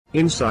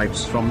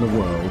Insights from the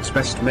world's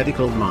best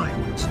medical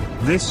minds.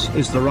 This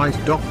is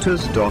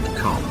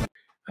TheRightDoctors.com.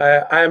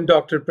 I am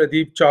Dr.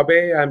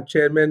 PradeepChaubey. I'm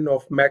chairman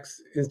of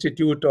Max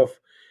Institute of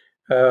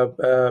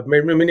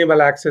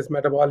Minimal Access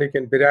Metabolic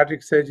and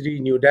Bariatric Surgery,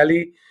 New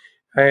Delhi.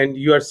 And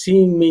you are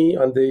seeing me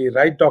on the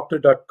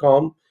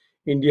TheRightDoctor.com,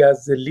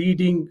 India's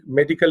leading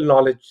medical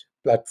knowledge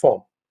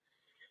platform.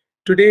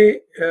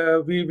 Today,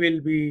 we will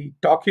be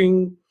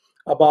talking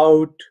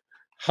about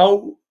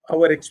how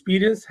our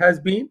experience has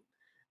been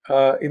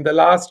in the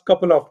last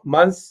couple of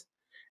months.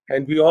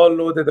 And we all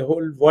know that the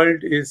whole world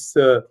is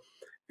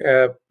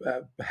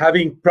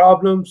having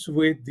problems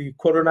with the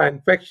corona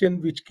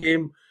infection, which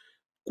came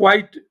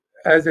quite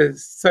as a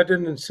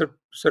sudden and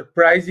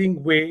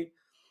surprising way.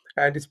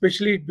 And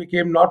especially it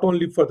became not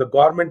only for the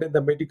government and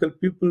the medical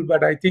people,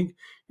 but I think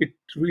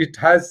it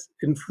has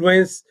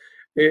influence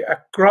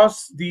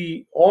across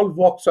the all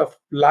walks of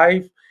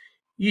life.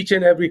 Each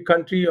and every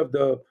country of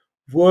the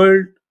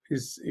world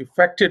is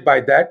affected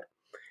by that.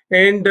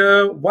 And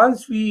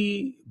once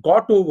we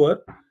got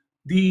over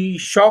the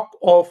shock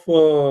of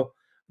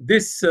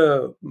this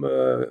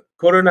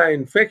corona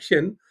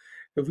infection,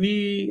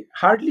 we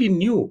hardly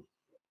knew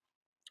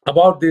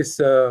about this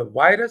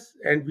virus,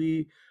 and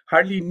we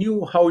hardly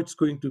knew how it's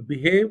going to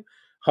behave,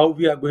 how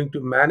we are going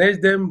to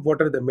manage them,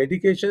 what are the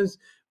medications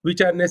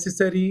which are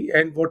necessary,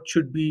 and what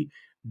should be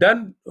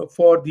done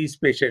for these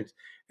patients.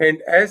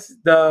 And as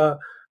the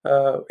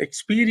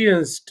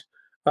experienced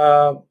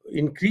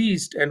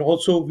increased, and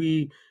also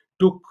we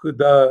took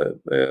the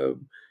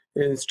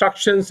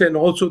instructions and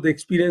also the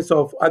experience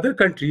of other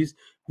countries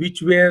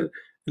which were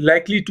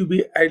likely to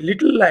be a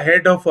little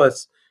ahead of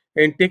us,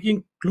 and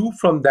taking clue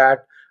from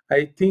that,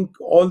 I think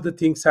all the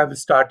things have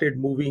started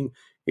moving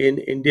in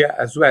India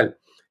as well.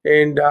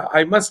 And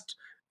I must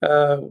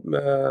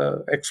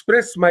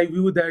express my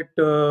view that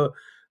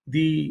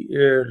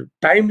the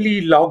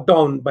timely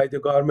lockdown by the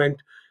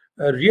government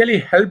really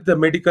helped the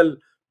medical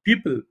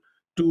people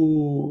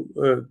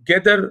to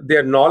gather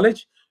their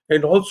knowledge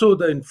and also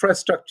the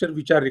infrastructure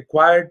which are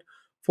required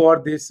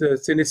for this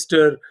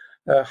sinister,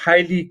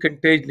 highly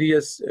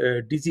contagious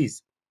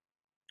disease.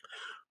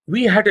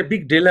 We had a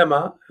big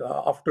dilemma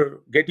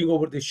after getting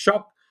over the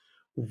shock,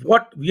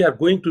 what we are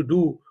going to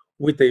do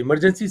with the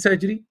emergency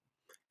surgery.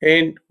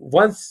 And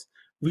once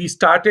we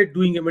started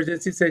doing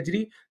emergency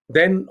surgery,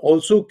 then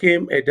also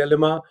came a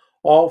dilemma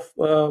of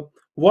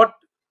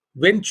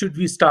when should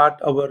we start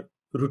our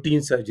routine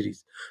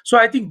surgeries. So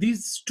I think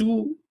these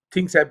two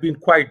things have been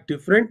quite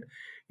different.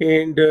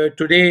 And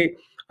today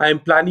I am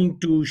planning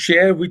to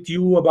share with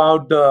you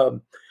about the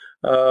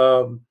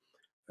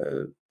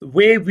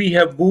way we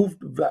have moved,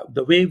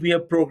 the way we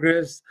have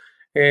progressed,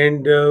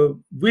 and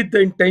with the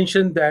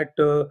intention that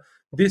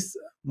this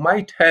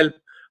might help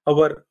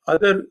our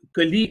other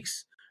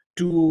colleagues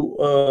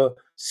to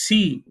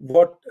see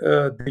what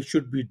they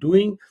should be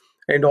doing.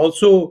 And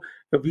also,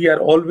 we are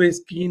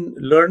always keen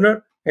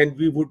learner, and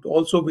we would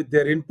also, with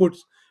their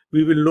inputs,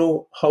 we will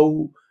know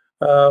how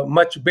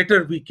much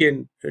better we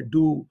can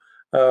do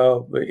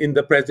in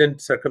the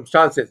present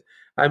circumstances.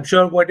 I'm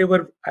sure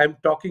whatever I'm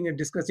talking and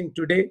discussing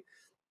today,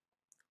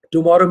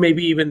 tomorrow may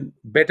be even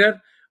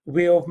better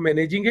way of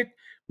managing it.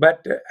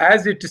 But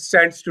as it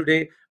stands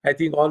today, I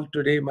think all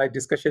today my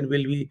discussion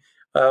will be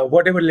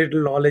whatever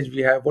little knowledge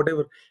we have,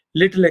 whatever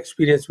little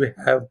experience we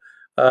have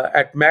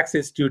at Max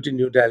Institute in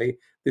New Delhi,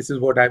 this is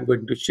what I'm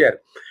going to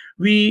share.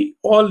 We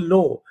all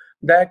know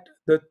that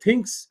the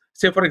things,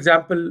 say for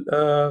example,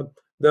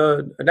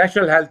 the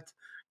national health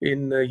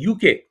in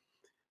UK,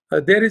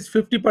 there is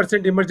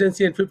 50%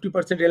 emergency and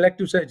 50%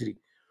 elective surgery,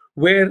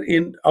 where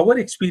in our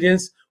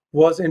experience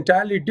was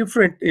entirely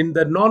different. In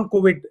the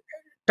non-COVID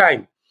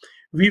time,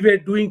 we were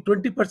doing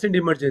 20%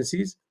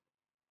 emergencies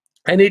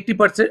and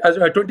 80%,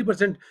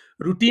 20%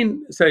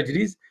 routine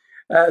surgeries,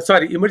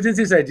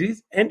 emergency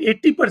surgeries, and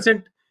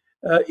 80%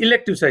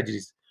 elective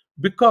surgeries,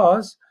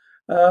 because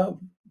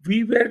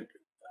we were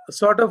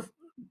sort of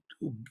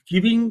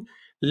giving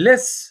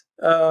less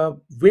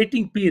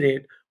waiting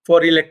period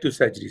for elective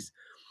surgeries.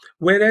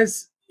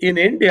 Whereas in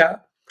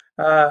India,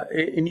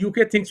 in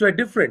UK, things were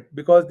different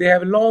because they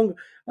have a long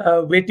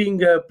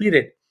waiting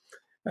period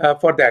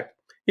for that.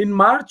 In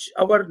March,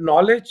 our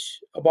knowledge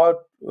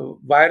about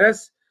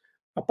virus,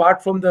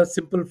 apart from the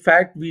simple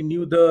fact we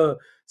knew the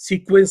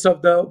sequence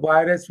of the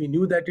virus, we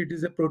knew that it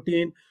is a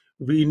protein,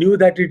 we knew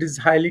that it is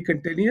highly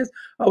contagious,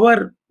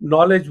 our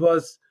knowledge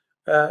was,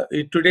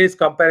 in today's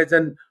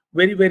comparison,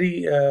 very,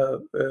 very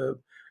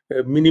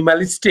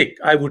minimalistic,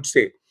 I would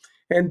say.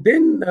 And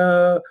then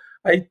the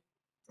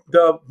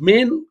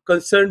main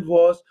concern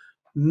was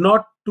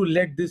not to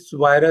let this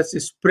virus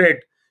spread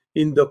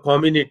in the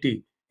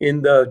community,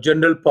 in the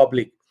general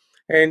public.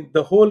 And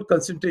the whole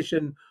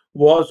concentration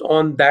was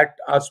on that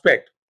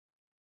aspect.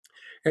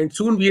 And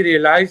soon we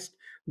realized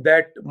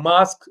that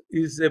mask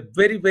is a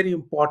very, very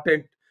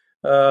important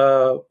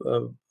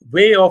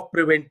way of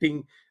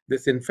preventing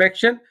this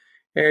infection.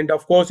 And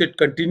of course, it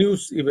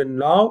continues even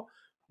now.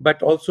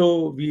 But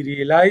also we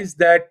realize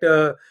that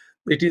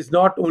it is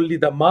not only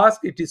the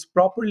mask, it is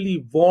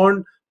properly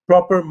worn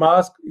proper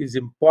mask is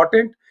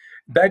important.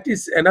 That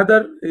is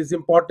another is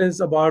importance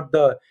about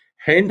the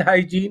hand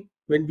hygiene.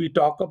 When we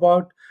talk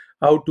about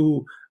how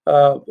to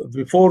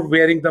before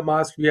wearing the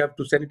mask, we have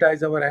to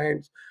sanitize our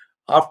hands.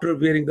 After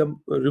wearing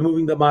them,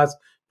 removing the mask,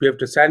 we have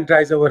to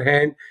sanitize our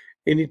hand.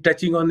 Any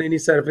touching on any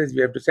surface,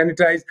 we have to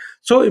sanitize.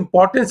 So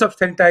importance of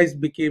sanitize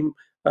became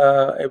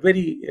a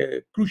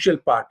very crucial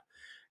part.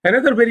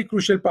 Another very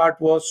crucial part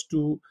was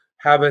to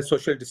have a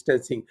social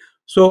distancing.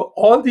 So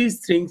all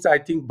these things, I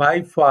think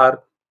by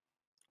far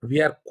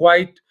we are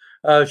quite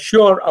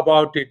sure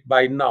about it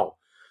by now.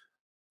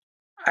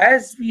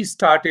 As we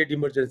started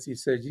emergency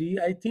surgery,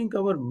 I think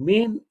our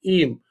main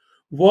aim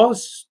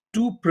was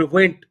to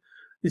prevent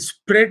the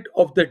spread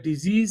of the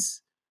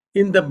disease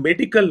in the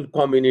medical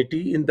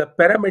community, in the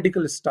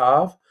paramedical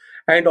staff,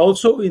 and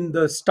also in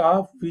the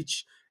staff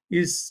which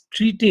is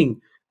treating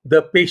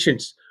the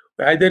patients,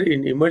 either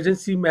in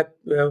emergency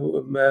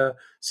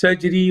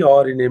surgery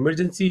or in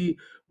emergency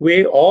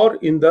way or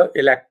in the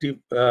elective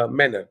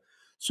manner.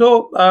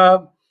 So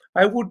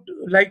I would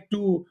like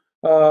to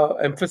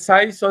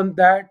emphasize on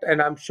that,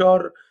 and I'm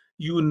sure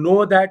you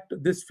know that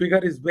this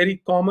figure is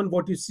very common,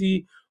 what you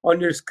see on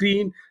your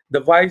screen: the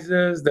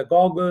visors, the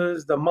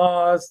goggles, the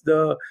masks,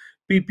 the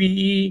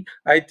PPE.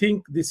 I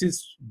think this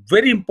is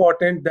very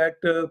important that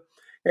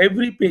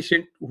every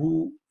patient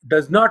who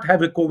does not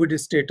have a COVID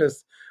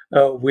status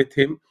with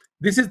him,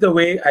 this is the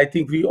way I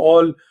think we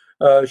all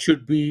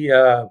should be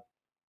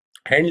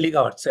handling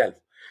ourselves.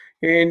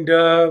 And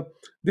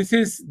this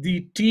is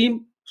the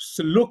team's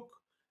look.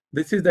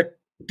 This is the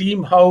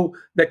team, how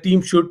the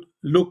team should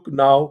look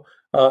now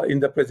in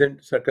the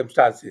present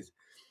circumstances.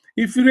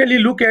 If you really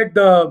look at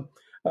the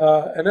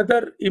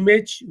another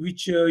image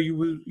which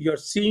you're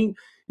seeing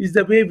is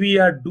the way we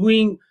are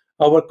doing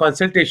our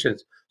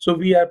consultations. So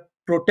we are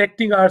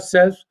protecting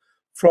ourselves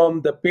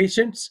from the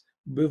patients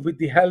with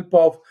the help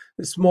of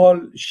small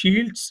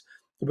shields,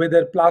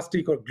 whether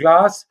plastic or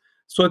glass,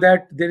 so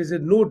that there is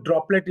no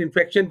droplet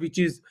infection which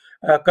is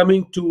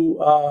coming to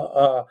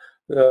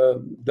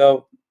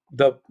the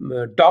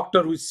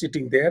doctor who is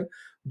sitting there.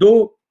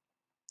 Though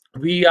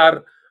we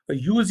are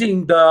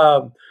using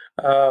the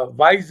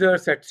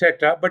visors,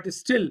 etc., but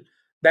still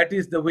that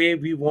is the way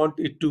we want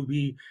it to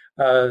be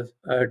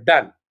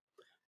done.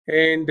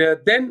 And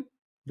then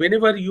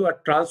whenever you are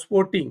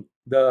transporting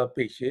the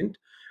patient,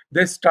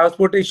 this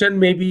transportation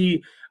may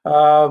be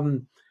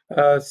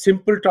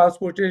simple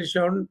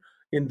transportation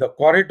in the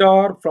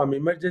corridor from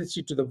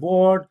emergency to the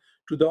ward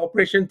to the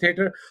operation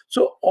theater.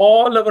 So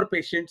all our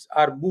patients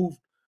are moved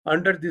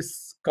under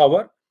this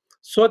cover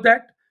so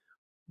that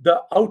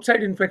the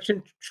outside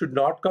infection should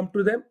not come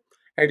to them.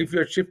 And if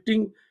you're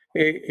shifting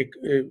a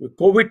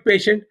COVID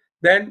patient,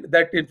 then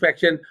that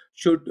infection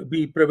should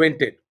be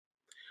prevented.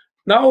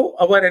 Now,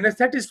 our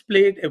anesthetists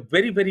played a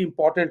very, very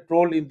important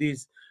role in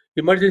these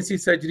emergency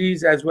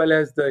surgeries as well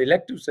as the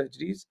elective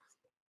surgeries.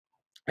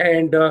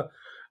 And uh,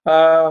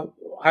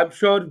 I'm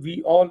sure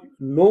we all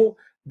know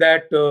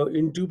that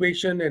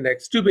intubation and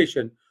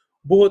extubation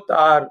both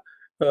are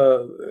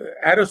uh,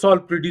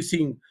 aerosol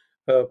producing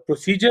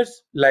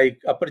procedures like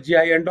upper GI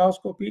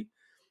endoscopy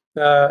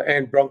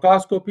and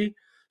bronchoscopy.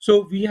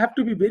 So we have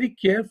to be very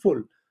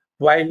careful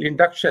while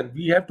induction.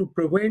 We have to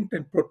prevent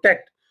and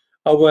protect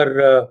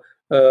our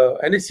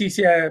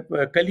anesthesia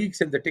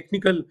colleagues and the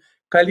technical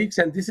colleagues.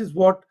 And this is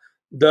what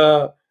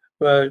the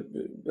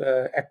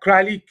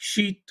acrylic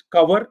sheet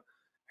cover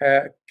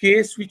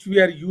case which we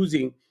are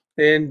using.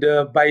 And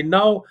by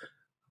now,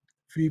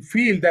 we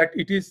feel that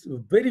it is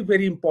very,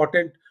 very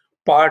important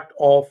part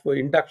of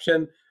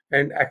induction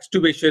and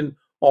extubation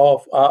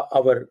of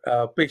our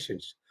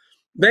patients.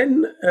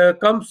 Then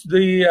comes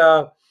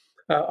the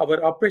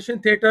our operation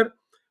theater.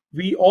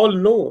 We all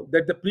know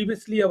that the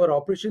previously our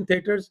operation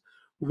theaters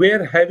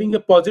were having a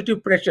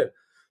positive pressure.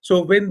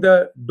 So when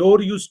the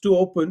door used to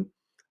open,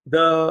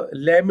 the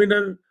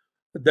laminar,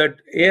 that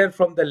air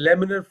from the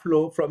laminar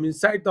flow from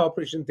inside the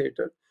operation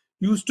theater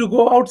used to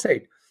go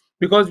outside,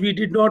 because we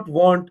did not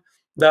want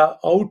the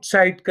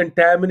outside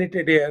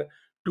contaminated air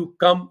to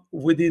come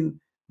within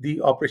the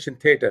operation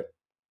theater.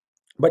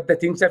 But the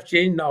things have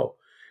changed now.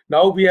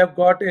 Now we have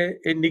got a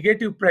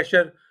negative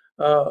pressure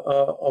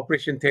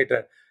operation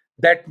theater.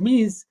 That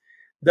means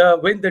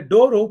when the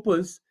door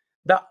opens,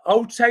 the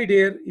outside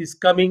air is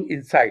coming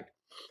inside.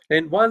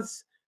 And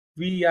once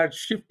we are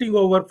shifting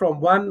over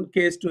from one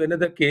case to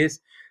another case,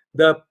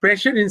 the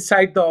pressure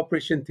inside the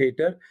operation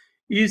theater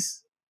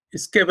is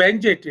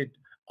scavenged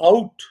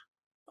out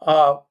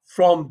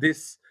from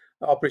this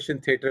operation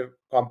theater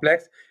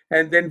complex,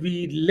 and then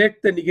we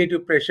let the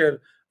negative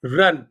pressure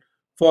run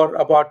for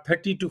about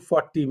 30 to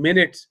 40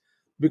 minutes,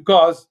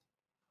 because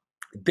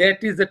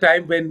that is the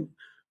time when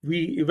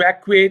we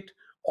evacuate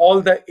all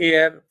the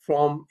air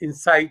from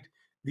inside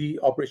the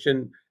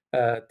operation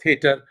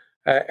theater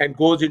and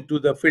goes into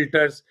the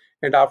filters,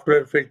 and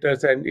after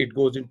filters, and it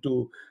goes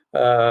into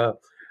uh,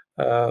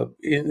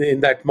 in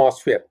the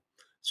atmosphere.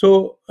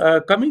 So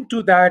coming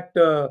to that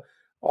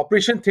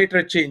operation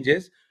theater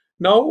changes.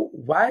 Now,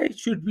 why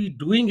should we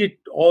doing it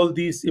all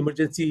these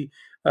emergency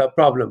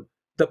problem?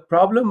 the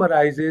problem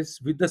arises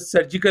with the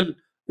surgical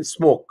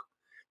smoke.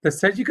 The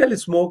surgical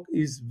smoke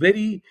is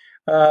very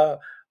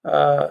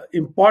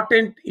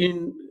important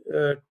in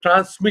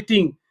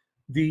transmitting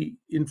the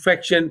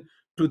infection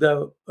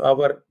to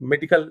our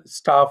medical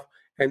staff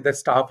and the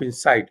staff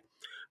inside.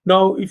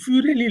 Now, if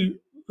you really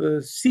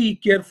see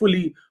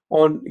carefully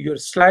on your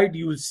slide,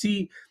 you will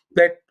see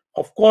that,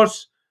 of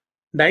course,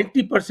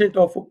 90%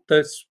 of the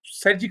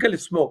surgical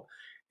smoke.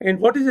 And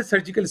what is a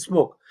surgical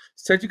smoke?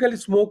 Surgical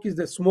smoke is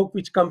the smoke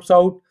which comes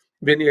out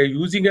when you are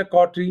using a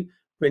cautery,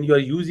 when you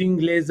are using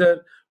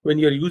laser, when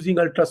you are using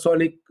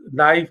ultrasonic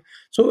knife.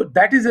 So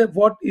that is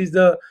what is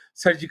the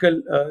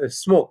surgical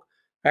smoke.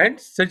 And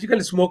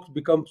surgical smoke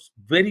becomes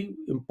very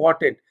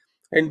important.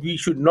 And we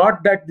should not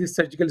let this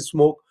surgical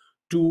smoke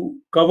to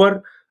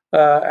cover,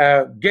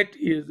 get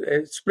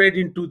spread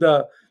into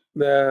the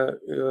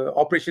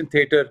operation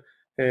theater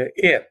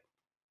air.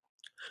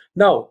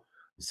 Now,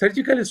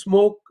 surgical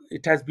smoke,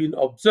 it has been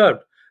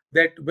observed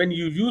that when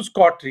you use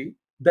cautery,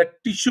 the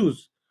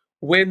tissues,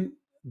 when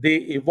they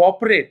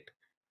evaporate,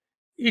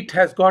 it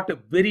has got a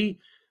very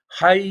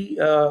high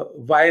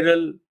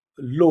viral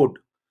load.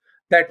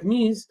 That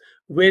means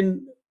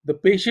when the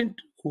patient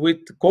with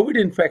COVID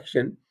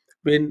infection,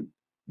 when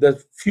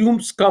the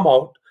fumes come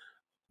out,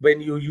 when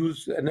you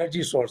use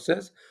energy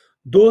sources,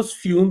 those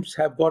fumes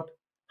have got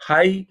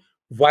high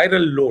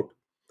viral load,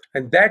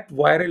 and that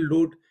viral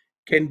load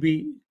can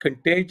be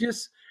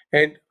contagious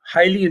and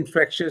highly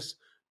infectious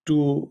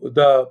to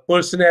the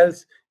personnel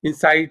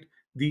inside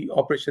the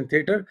operation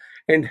theater,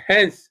 and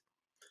hence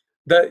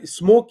the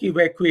smoke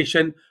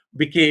evacuation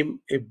became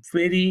a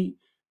very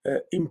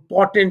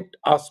important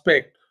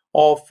aspect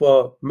of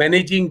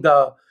managing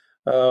the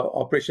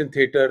operation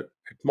theater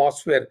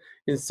atmosphere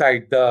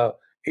inside the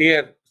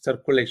air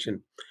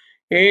circulation.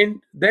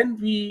 And then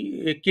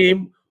we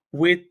came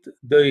with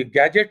the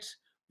gadgets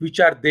which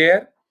are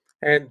there,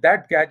 and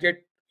that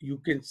gadget you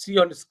can see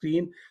on the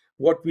screen.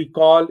 What we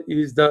call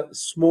is the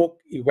smoke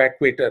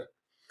evacuator.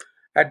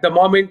 At the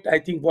moment, I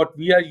think what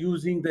we are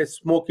using, the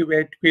smoke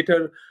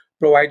evacuator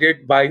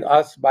provided by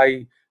us,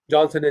 by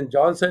Johnson and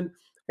Johnson.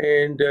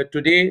 And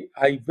today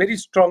I very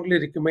strongly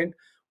recommend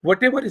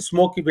whatever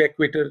smoke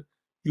evacuator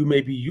you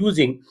may be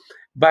using,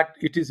 but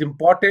it is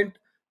important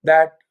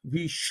that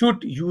we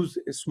should use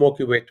a smoke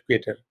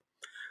evacuator.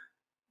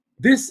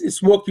 This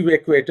smoke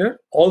evacuator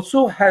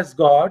also has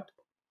got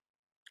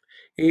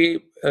a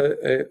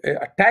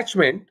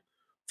attachment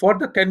for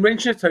the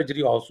conventional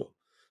surgery also.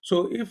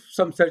 So if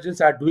some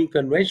surgeons are doing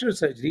conventional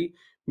surgery,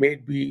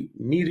 maybe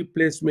knee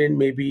replacement,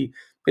 maybe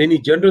any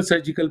general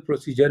surgical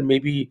procedure,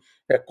 maybe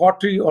a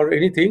cautery or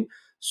anything,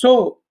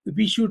 so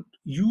we should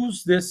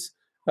use this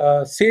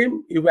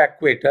same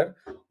evacuator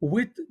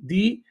with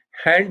the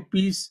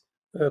handpiece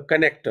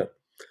connector,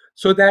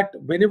 so that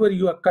whenever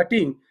you are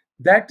cutting,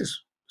 that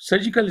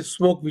surgical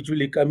smoke which will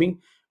be coming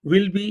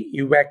will be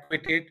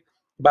evacuated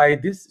by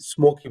this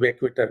smoke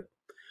evacuator.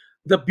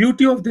 The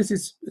beauty of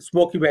this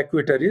smoke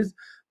evacuator is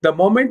the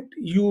moment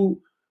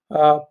you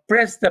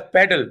press the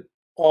pedal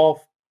of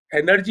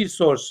energy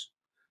source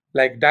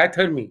like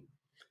diathermy,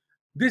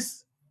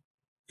 this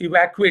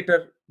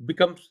evacuator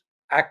becomes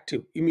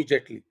active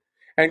immediately,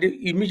 and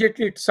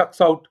immediately it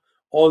sucks out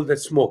all the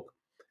smoke,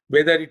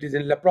 whether it is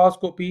in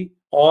laparoscopy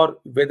or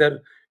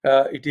whether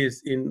it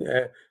is in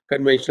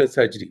conventional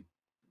surgery.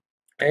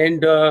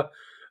 And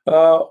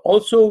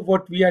also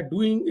what we are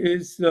doing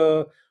is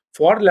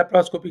for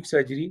laparoscopic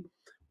surgery,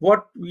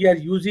 what we are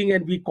using,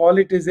 and we call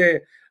it as a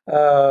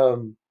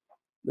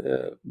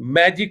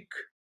magic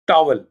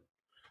towel.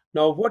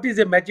 Now, what is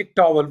a magic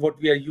towel?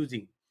 What we are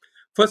using?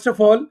 First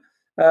of all,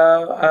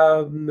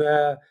 uh, um,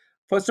 uh,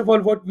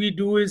 what we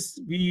do is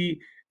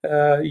we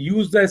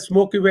use the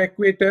smoke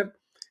evacuator,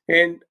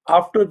 and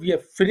after we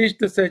have finished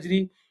the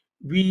surgery,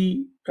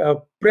 we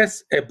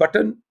press a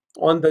button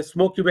on the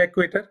smoke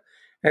evacuator,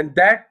 and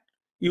that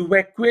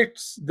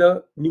evacuates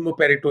the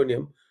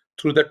pneumoperitoneum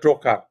through the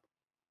trocar.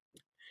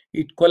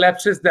 It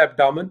collapses the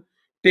abdomen,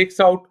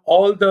 takes out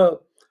all the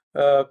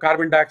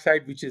carbon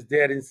dioxide which is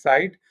there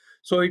inside.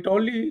 So it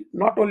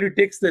not only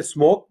takes the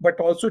smoke, but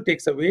also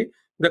takes away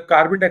the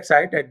carbon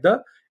dioxide at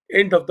the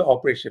end of the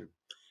operation.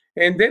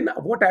 And then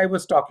what I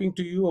was talking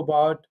to you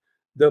about,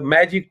 the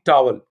magic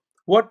towel.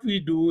 What we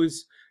do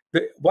is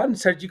the one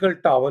surgical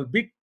towel,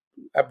 big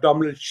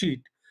abdominal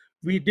sheet,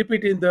 we dip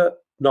it in the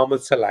normal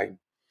saline,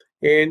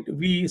 and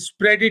we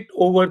spread it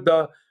over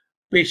the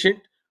patient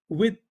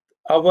with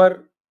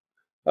our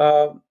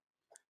uh,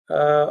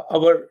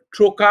 our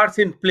trocars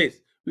in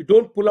place. We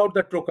don't pull out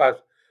the trocars,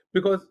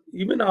 because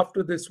even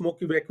after the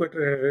smoke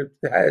evacuator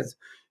has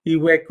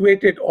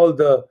evacuated all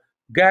the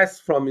gas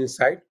from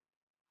inside,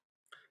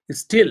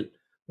 still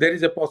there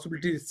is a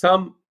possibility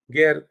some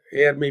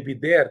air may be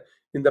there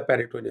in the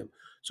peritoneum.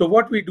 So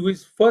what we do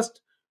is,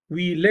 first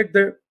we let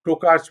the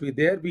trocars be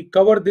there, we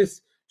cover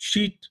this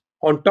sheet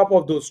on top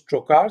of those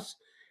trocars,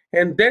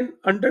 and then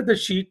under the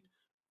sheet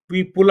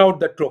we pull out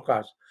the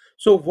trocars.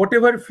 So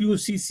whatever few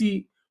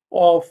cc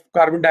of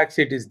carbon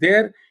dioxide is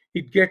there,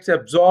 it gets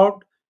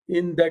absorbed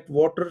in that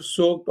water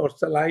soaked or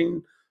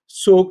saline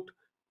soaked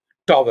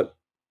towel.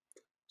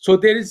 So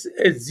there is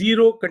a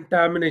zero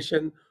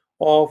contamination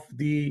of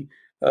the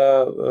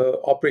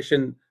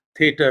operation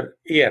theater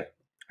air.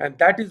 And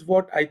that is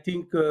what I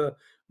think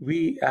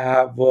we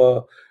have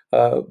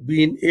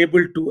been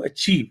able to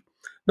achieve.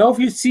 Now, if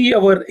you see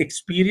our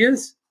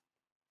experience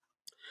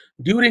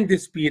during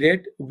this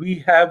period,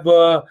 we have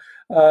done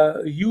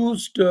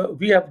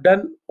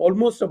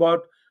almost about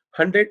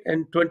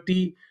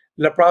 120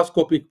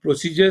 laparoscopic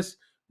procedures,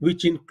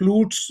 which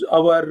includes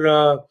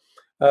our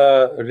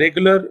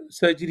regular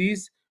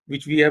surgeries,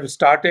 which we have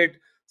started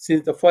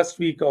since the first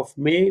week of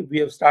May. We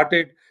have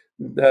started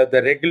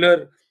the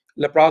regular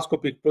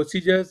laparoscopic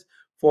procedures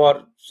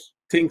for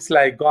things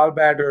like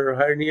gallbladder,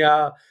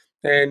 hernia,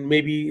 and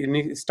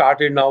maybe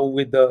started now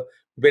with the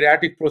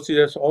bariatric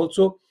procedures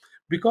also,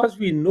 because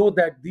we know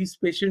that these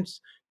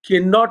patients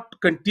cannot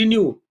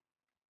continue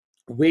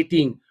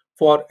waiting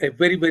for a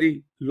very,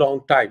 very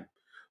long time,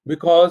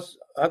 because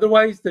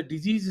otherwise the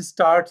disease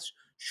starts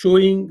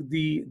showing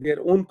their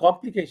own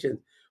complications.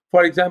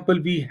 For example,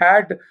 we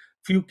had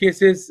few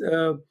cases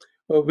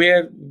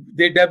where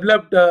they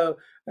developed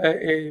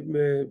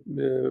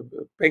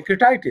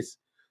pancreatitis,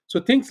 so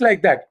things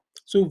like that.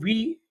 So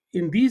we,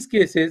 in these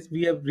cases,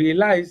 we have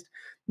realized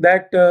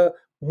that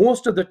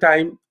most of the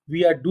time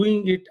we are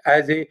doing it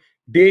as a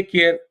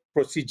daycare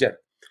procedure.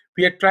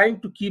 We are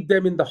trying to keep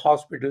them in the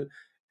hospital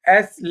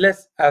as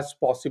less as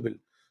possible.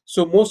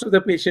 So most of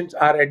the patients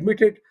are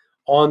admitted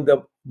on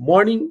the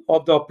morning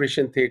of the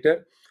operation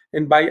theater,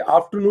 and by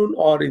afternoon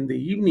or in the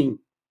evening,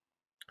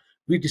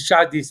 we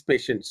discharge these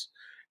patients.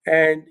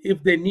 And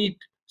if they need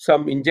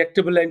some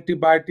injectable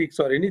antibiotics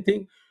or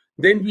anything,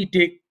 then we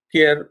take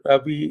care,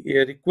 we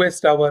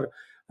request our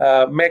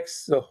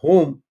max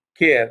home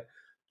care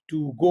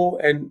to go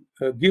and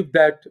give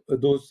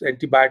those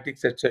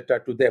antibiotics, etc.,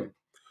 to them.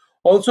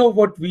 Also,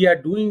 what we are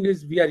doing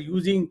is we are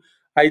using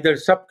either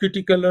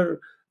subcuticular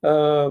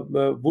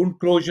wound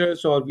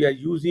closures, or we are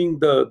using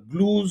the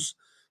glues,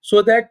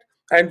 so that,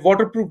 and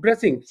waterproof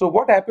dressing. So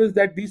what happens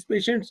that these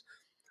patients,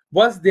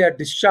 once they are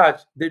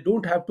discharged, they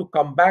don't have to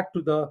come back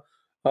to the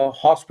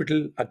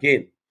hospital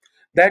again.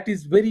 That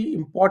is very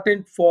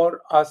important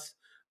for us,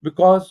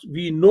 because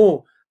we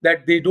know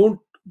that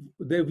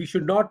we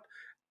should not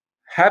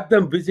have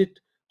them visit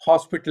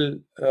hospital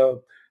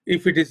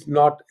if it is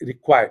not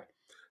required.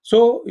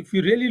 So if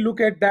you really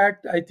look at that,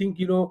 I think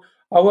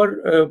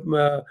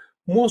our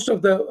most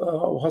of the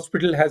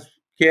hospital has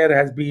care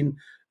has been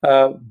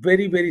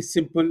very, very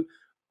simple,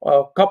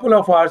 a couple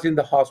of hours in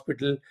the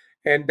hospital,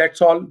 and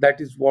that's all. That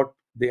is what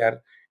they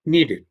are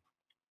needed.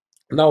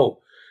 Now,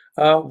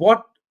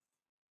 what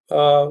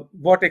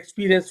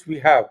experience we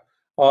have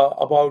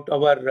about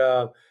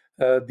our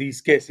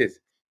these cases?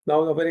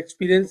 Now, our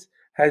experience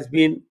has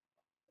been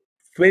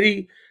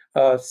very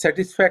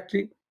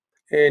satisfactory,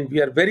 and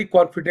we are very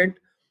confident.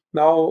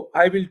 Now,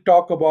 I will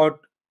talk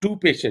about two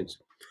patients.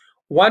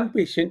 One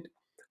patient.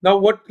 Now,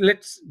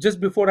 let's, just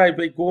before I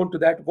go on to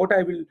that, what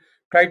I will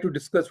try to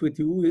discuss with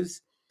you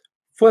is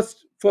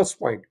first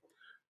point.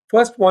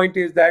 First point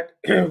is that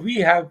we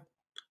have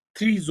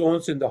three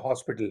zones in the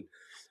hospital.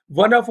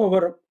 One of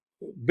our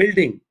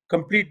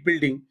complete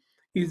building,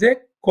 is a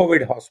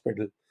COVID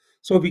hospital.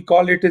 So we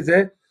call it as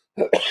a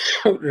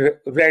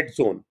red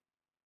zone.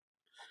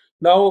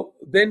 Now,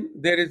 then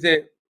there is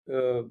a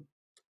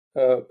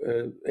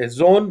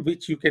zone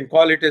which you can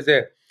call it as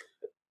a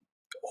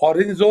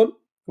orange zone,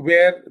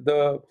 where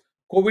the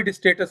COVID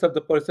status of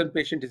the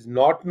patient is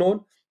not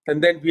known.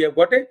 And then we have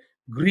got a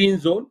green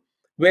zone,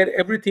 where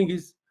everything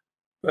is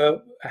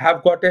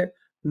have got a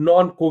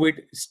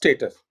non-COVID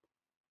status.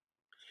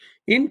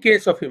 In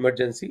case of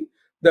emergency,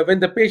 when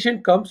the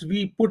patient comes,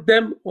 we put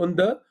them on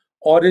the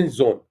orange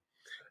zone,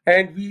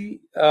 and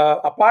we,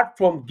 apart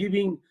from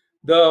giving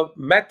the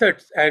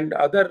methods and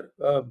other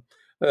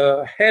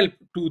help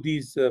to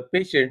these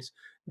patients,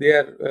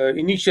 their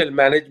initial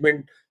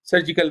management,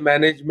 surgical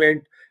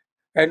management,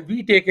 and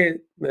we take a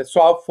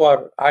swab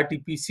for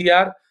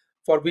RT-PCR,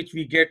 for which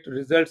we get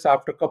results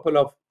after a couple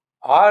of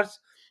hours,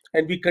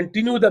 and we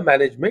continue the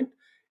management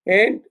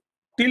and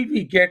till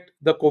we get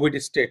the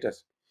COVID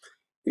status.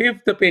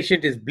 If the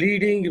patient is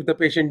bleeding, if the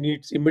patient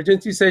needs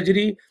emergency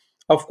surgery,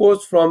 of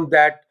course, from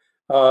that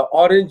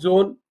orange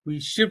zone, we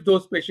shift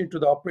those patients to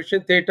the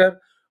operation theater,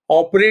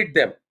 operate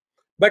them.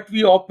 But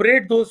we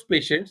operate those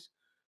patients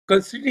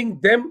considering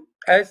them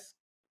as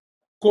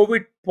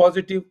COVID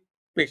positive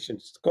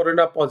patients,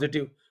 corona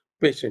positive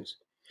patients.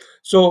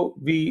 So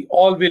we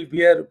all will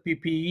wear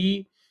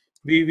PPE.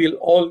 We will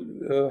all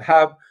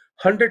have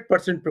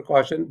 100%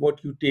 precaution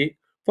what you take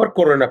for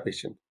corona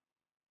patient.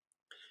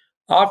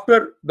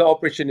 After the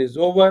operation is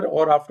over,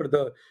 or after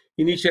the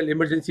initial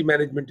emergency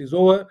management is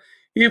over,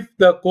 if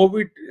the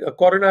COVID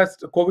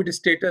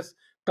status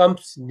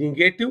comes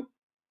negative,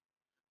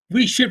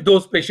 we shift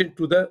those patients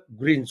to the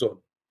green zone.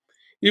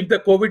 If the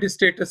COVID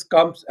status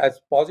comes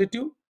as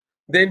positive,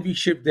 then we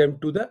shift them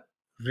to the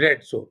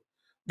red zone.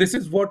 This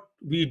is what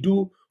we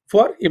do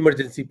for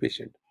emergency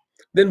patient.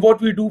 Then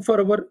what we do for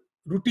our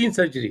routine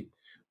surgery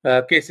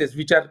cases,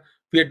 which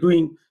we are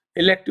doing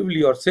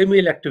electively or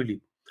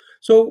semi-electively.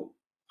 So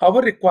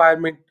our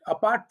requirement,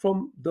 apart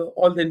from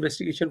all the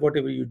investigation,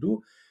 whatever you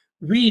do,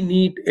 we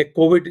need a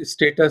COVID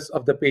status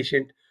of the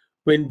patient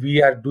when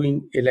we are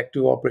doing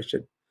elective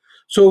operation.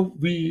 So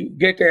we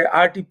get a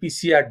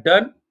RT-PCR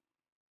done.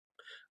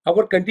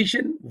 Our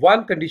condition,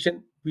 one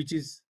condition which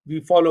is we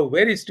follow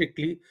very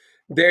strictly,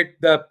 that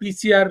the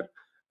PCR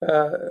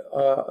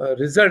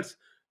results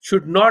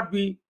should not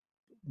be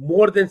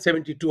more than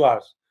 72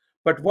 hours.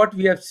 But what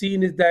we have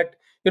seen is that,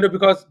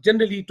 because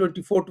generally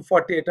 24 to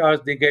 48 hours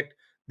they get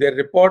their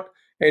report,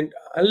 and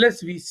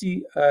unless we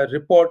see a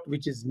report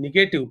which is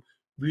negative,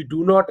 we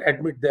do not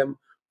admit them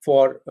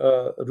for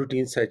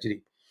routine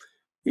surgery.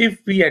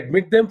 If we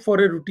admit them for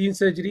a routine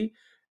surgery,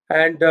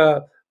 and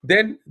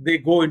then they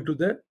go into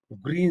the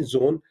green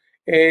zone,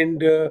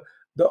 and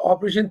the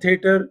operation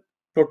theater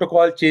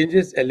protocol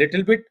changes a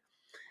little bit.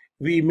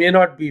 We may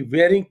not be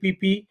wearing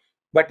PP,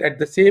 but at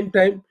the same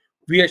time,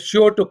 we are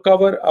sure to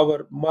cover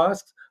our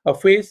masks, our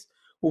face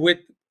with,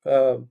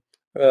 uh,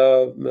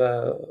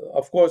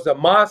 of course, the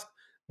mask,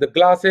 the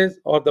glasses,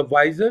 or the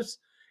visors,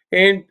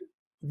 and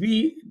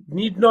we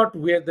need not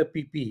wear the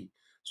PPE.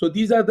 So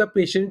these are the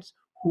patients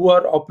who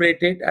are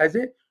operated as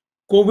a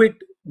COVID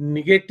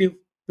negative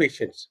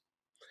patients.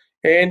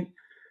 And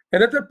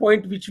another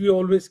point which we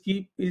always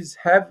keep is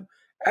have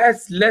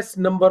as less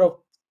number of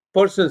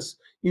persons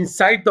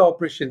inside the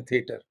operation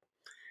theater.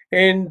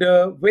 And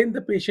when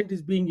the patient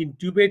is being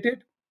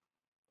intubated,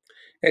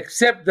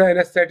 except the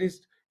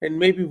anesthetist and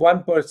maybe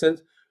one person,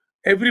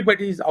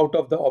 everybody is out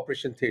of the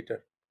operation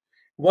theater.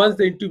 Once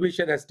the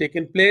intubation has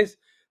taken place,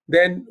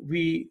 then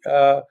we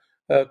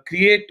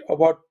create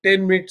about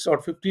 10 minutes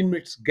or 15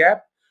 minutes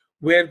gap,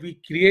 where we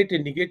create a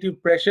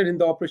negative pressure in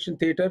the operation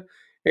theater,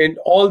 and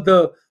all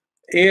the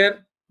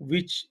air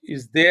which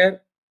is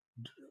there,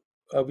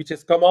 which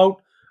has come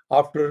out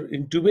after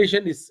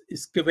intubation, is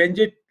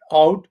scavenged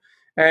out,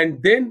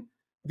 and then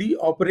the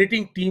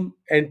operating team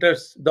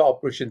enters the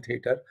operation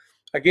theater.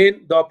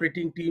 Again, the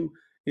operating team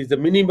is the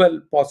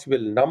minimal possible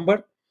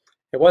number.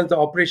 And once the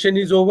operation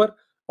is over,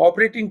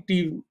 operating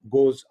team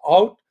goes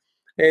out,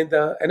 and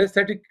the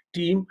anesthetic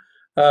team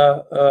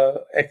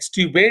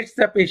extubates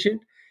the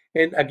patient,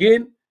 and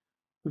again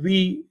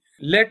we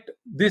let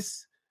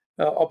this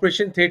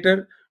operation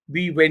theater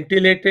be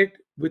ventilated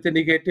with a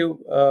negative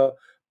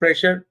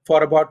pressure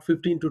for about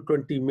 15 to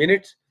 20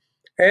 minutes,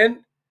 and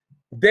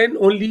then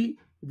only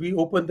we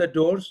open the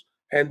doors,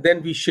 and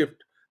then we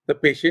shift the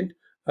patient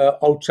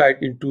outside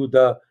into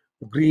the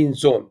green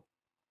zone.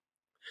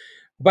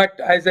 But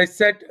as I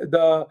said,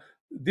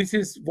 this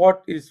is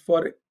what is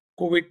for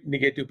COVID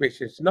negative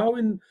patients. Now,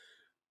 in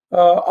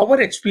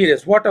our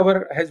experience,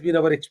 whatever has been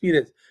our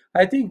experience,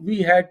 I think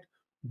we had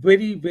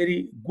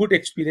very good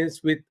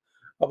experience with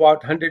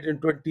about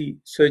 120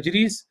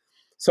 surgeries.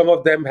 Some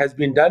of them has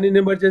been done in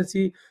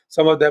emergency,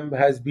 some of them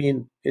has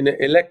been in an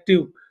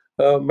elective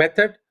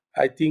method.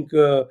 I think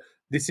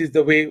this is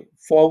the way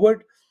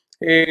forward.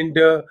 And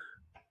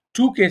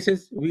two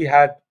cases we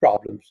had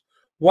problems.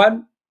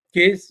 One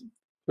case,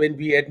 when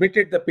we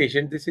admitted the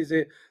patient,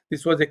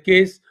 this was a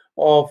case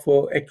of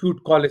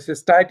acute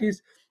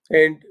cholecystitis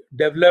and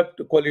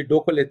developed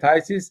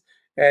choledocholithiasis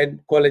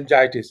and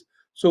cholangitis.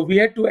 So we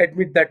had to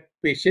admit that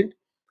patient.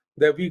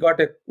 That we got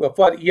a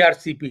for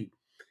ERCP,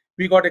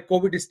 we got a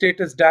COVID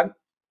status done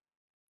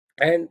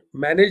and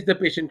managed the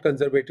patient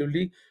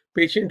conservatively.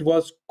 Patient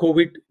was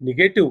COVID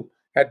negative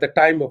at the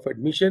time of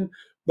admission,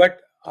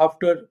 but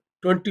after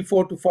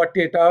 24 to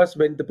 48 hours,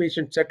 when the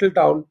patient settled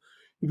down,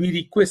 we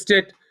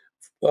requested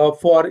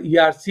for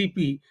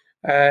ERCP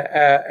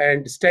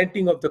and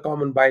stenting of the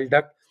common bile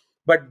duct.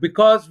 But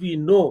because we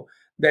know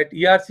that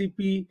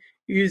ERCP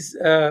is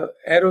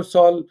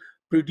aerosol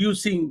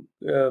producing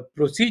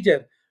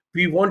procedure,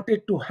 we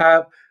wanted to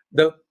have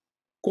the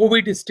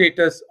COVID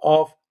status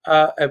of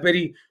a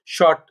very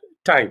short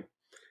time.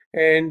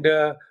 And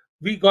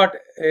we got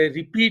a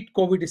repeat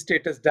COVID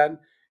status done.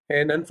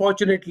 And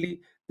unfortunately,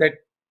 that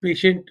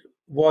patient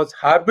was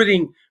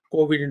harboring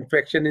COVID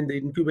infection in the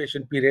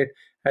incubation period,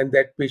 and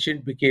that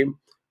patient became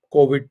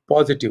COVID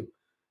positive.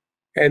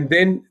 And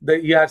then the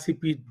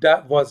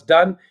ERCP was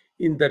done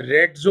in the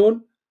red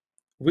zone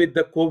with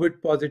the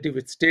COVID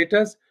positive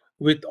status,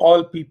 with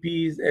all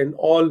PPEs and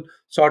all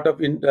sort of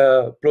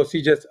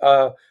procedures,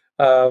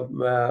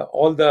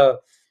 all the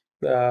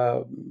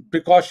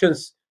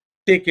precautions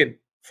taken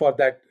for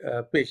that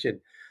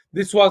patient.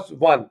 This was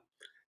one.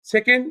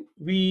 Second,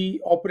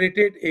 we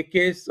operated a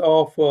case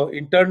of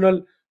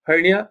internal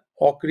hernia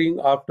occurring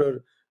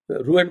after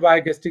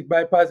Roux-en-Y gastric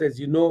bypass. As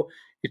you know,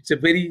 it's a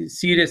very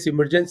serious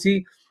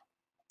emergency.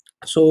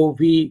 So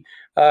we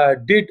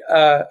did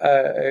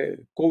a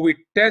COVID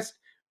test.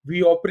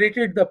 We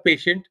operated the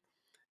patient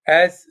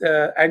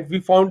and we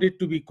found it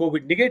to be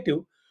COVID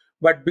negative.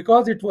 But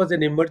because it was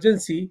an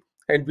emergency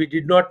and we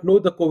did not know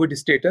the COVID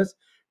status,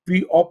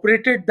 we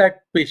operated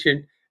that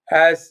patient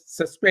as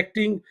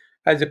suspecting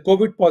as a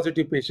COVID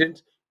positive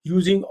patient,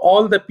 using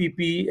all the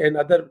PPE and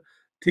other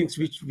things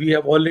which we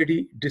have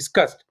already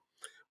discussed.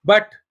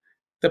 But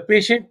the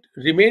patient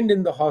remained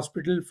in the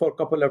hospital for a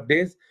couple of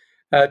days,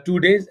 2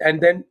 days, and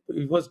then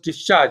he was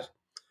discharged.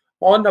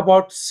 On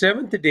about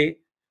 7th day,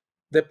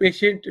 the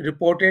patient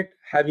reported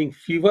having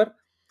fever,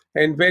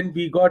 and when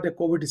we got a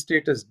COVID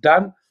status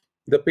done,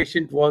 the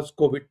patient was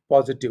COVID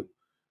positive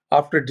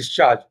after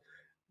discharge.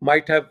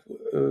 Might have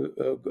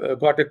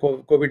got a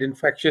COVID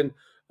infection,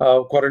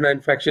 corona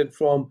infection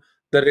from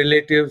the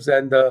relatives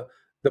and the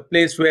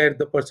place where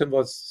the person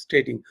was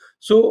stating.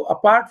 So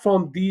apart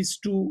from these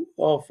two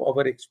of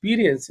our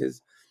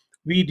experiences,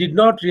 we did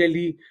not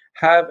really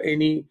have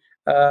any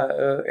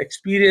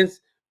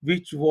experience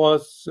which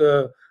was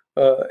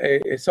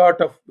a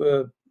sort of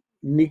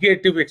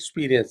negative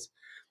experience.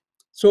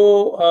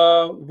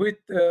 So with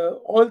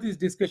all this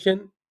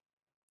discussion,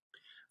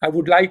 I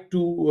would like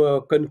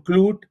to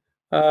conclude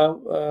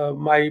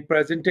my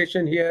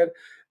presentation here,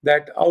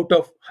 that out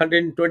of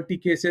 120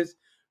 cases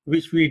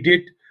which we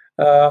did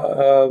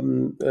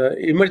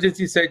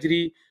emergency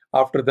surgery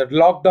after the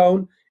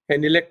lockdown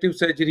and elective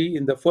surgery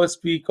in the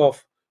first week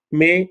of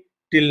May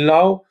till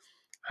now,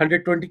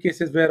 120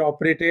 cases were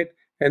operated,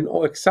 and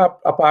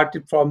except apart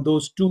from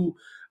those two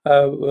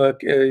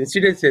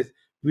incidences,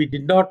 we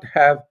did not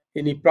have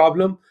any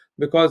problem,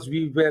 because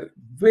we were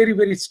very,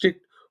 very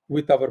strict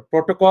with our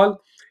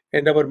protocol,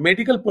 and our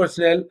medical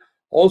personnel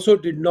also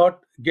did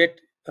not get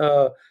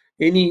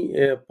any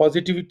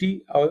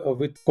positivity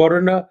with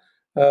corona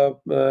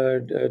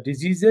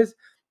diseases.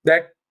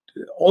 That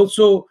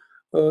also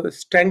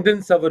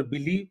strengthens our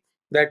belief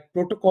that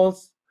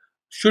protocols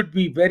should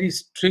be very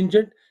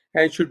stringent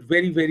and should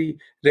very, very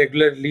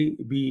regularly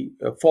be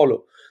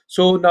followed.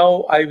 So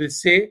now I will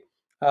say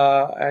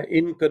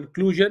in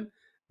conclusion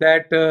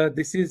that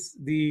this is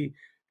the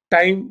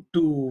time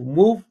to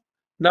move.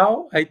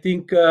 Now I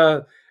think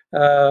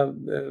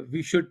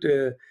we should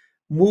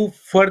move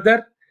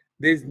further.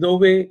 There's no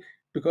way,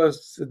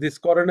 because this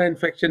corona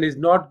infection is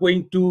not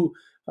going to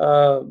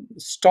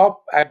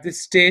stop at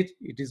this stage.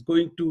 It is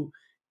going to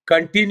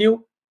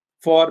continue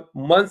for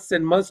months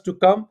and months to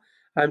come.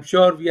 I'm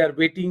sure we are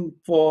waiting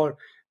for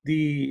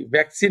the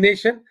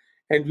vaccination,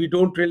 and we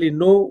don't really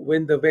know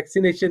when the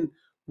vaccination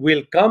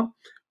will come,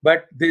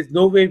 but there's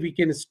no way we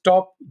can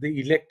stop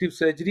the elective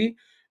surgery.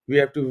 We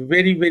have to be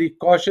very, very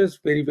cautious,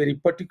 very, very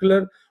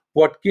particular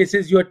what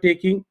cases you are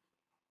taking.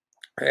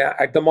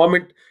 At the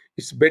moment,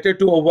 it's better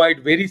to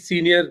avoid very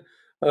senior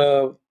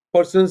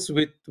persons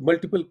with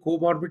multiple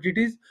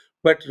comorbidities,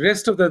 but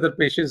rest of the other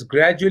patients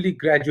gradually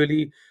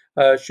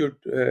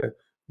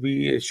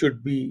we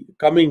should be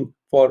coming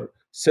for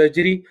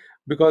surgery,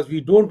 because we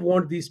don't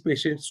want these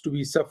patients to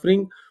be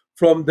suffering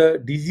from the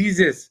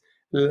diseases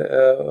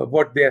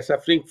what they are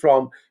suffering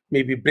from,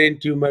 maybe brain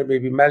tumor,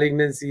 maybe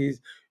malignancies,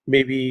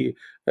 maybe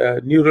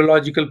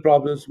neurological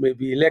problems,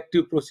 maybe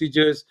elective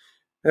procedures,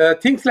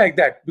 things like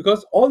that,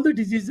 because all the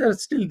diseases are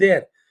still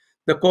there.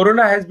 The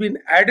corona has been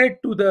added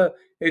to the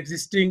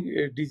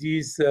existing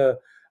disease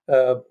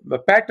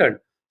pattern.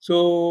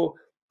 So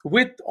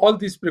with all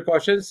these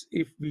precautions,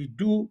 if we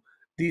do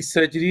these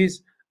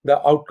surgeries, the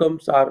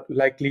outcomes are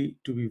likely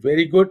to be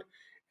very good.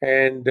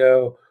 And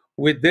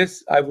with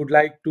this, I would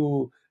like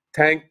to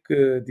thank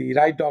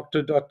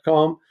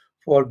TheRightDoctor.com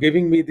for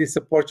giving me this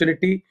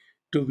opportunity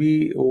to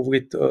be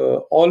with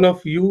all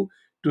of you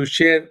to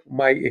share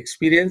my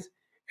experience.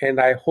 And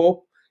I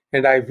hope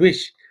and I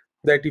wish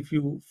that if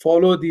you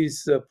follow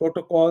these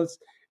protocols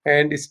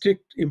and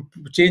strict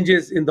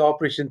changes in the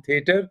operation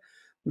theater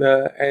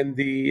and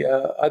the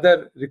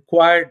other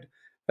required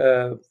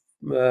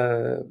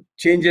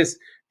changes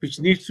which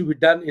needs to be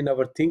done in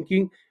our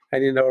thinking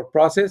and in our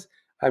process,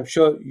 I'm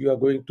sure you are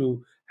going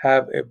to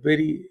have a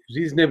very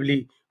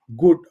reasonably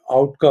good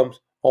outcomes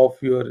of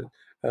your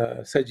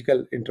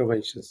surgical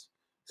interventions.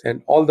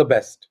 And all the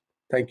best.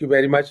 Thank you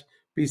very much.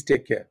 Please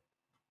take care.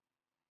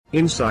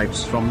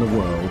 Insights from the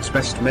world's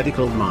best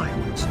medical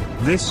minds.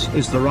 This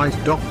is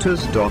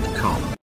TheRightDoctors.com.